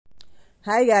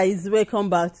Hi guys,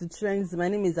 welcome back to Trends. My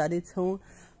name is Ademola.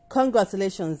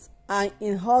 Congratulations. I'm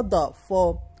in order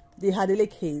for the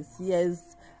Adeleke case.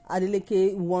 Yes,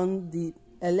 Adeleke won the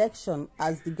election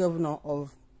as the governor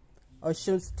of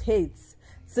Osun State.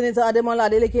 Senator Ademola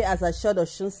Adeleke has assured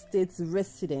Osun State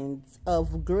residents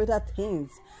of greater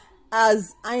things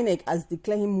as INEC has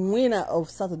declared him winner of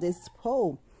Saturday's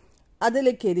poll.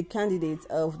 Adeleke, the candidate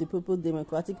of the People's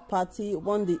Democratic Party,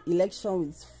 won the election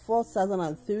with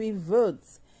 4,003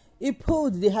 votes. He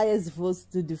pulled the highest votes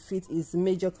to defeat his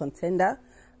major contender,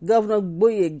 Governor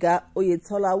Gboyega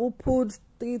Oyetola, who pulled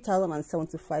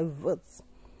 3,075 votes.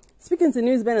 Speaking to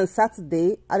Newsmen on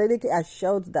Saturday, Adeleke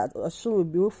assured that Osun will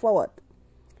move forward,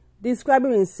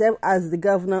 describing himself as the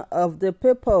governor of the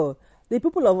people. The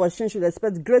people of Osun should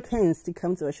expect great things to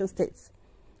come to Osun State.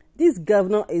 This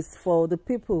governor is for the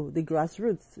people, the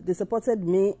grassroots. They supported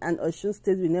me, and Osun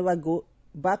State will never go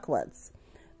backwards.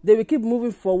 They will keep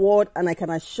moving forward, and I can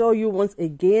assure you once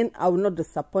again, I will not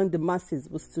disappoint the masses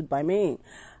who stood by me.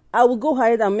 I will go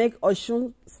ahead and make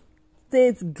Osun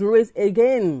State great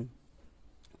again.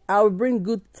 I will bring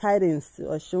good tidings to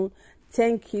Osun.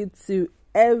 Thank you to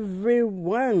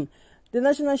everyone. The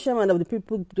national chairman of the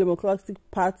People's Democratic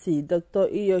Party, Dr.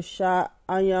 Iyosha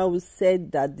Anyanwu,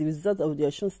 said that the result of the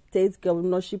Osun State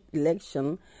governorship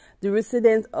election, the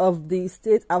residents of the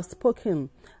state have spoken.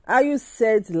 Ayu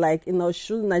said, like in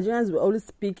Osun, Nigerians will always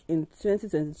speak in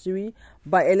 2023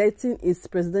 by electing its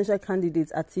presidential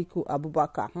candidate, Atiku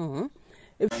Abubakar.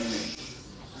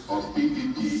 Of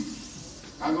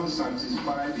PDP haven't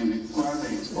satisfied the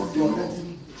requirements of the law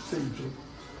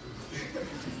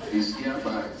is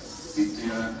hereby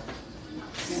declared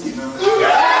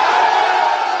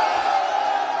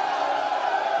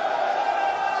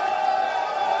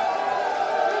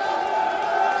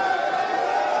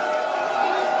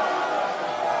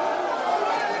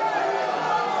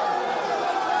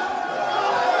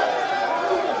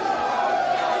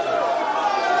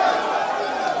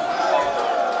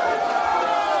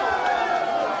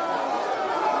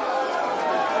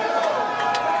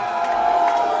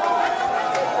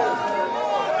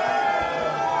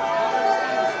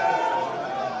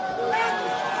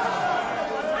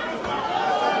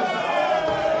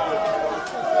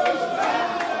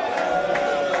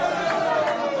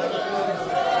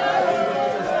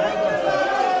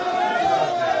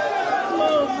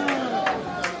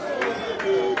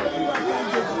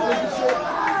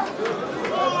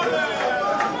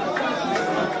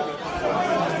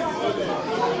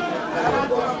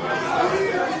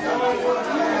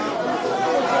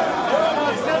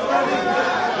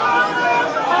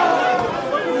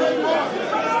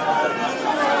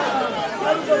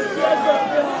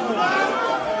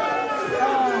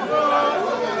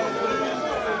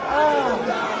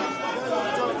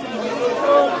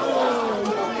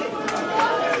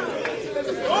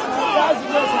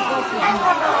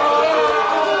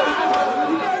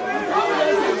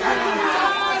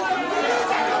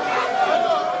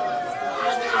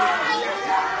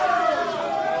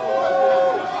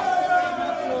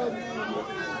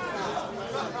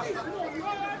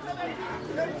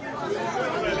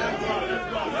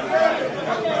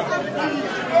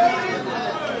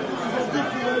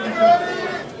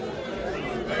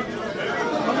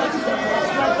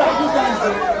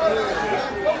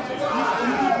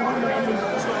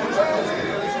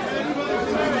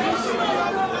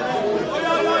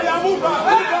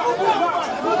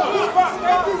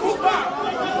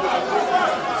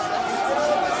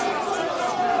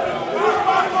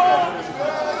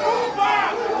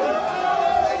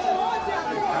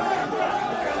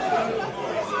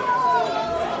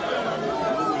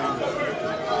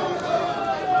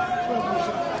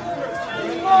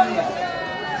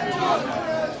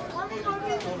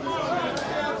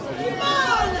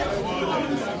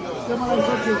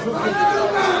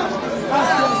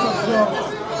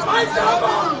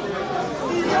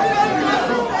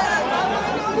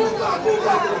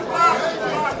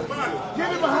Give him a handkerchief. Give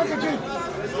him a handkerchief.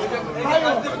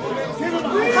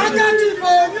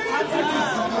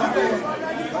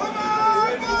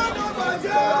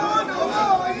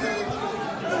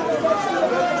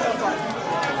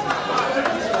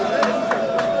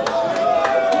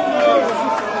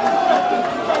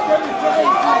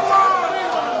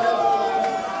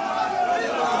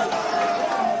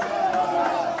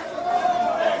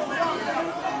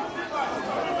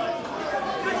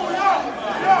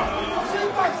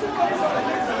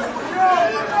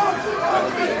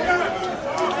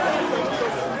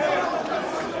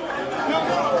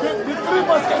 The three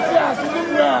musketeers in the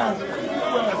ground.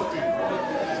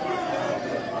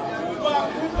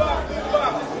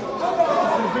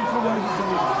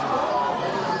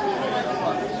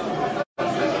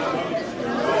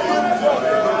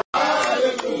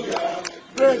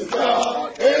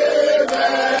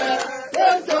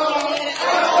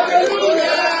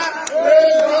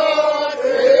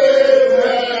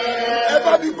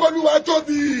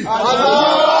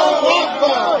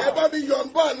 Everybody, you're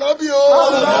born, love you.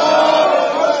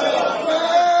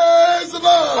 Praise the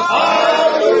Lord.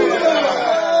 Hallelujah.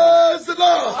 Praise the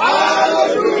Lord.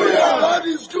 Hallelujah. God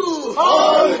is good.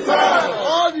 All the time.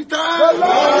 All the time. The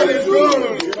Lord is good.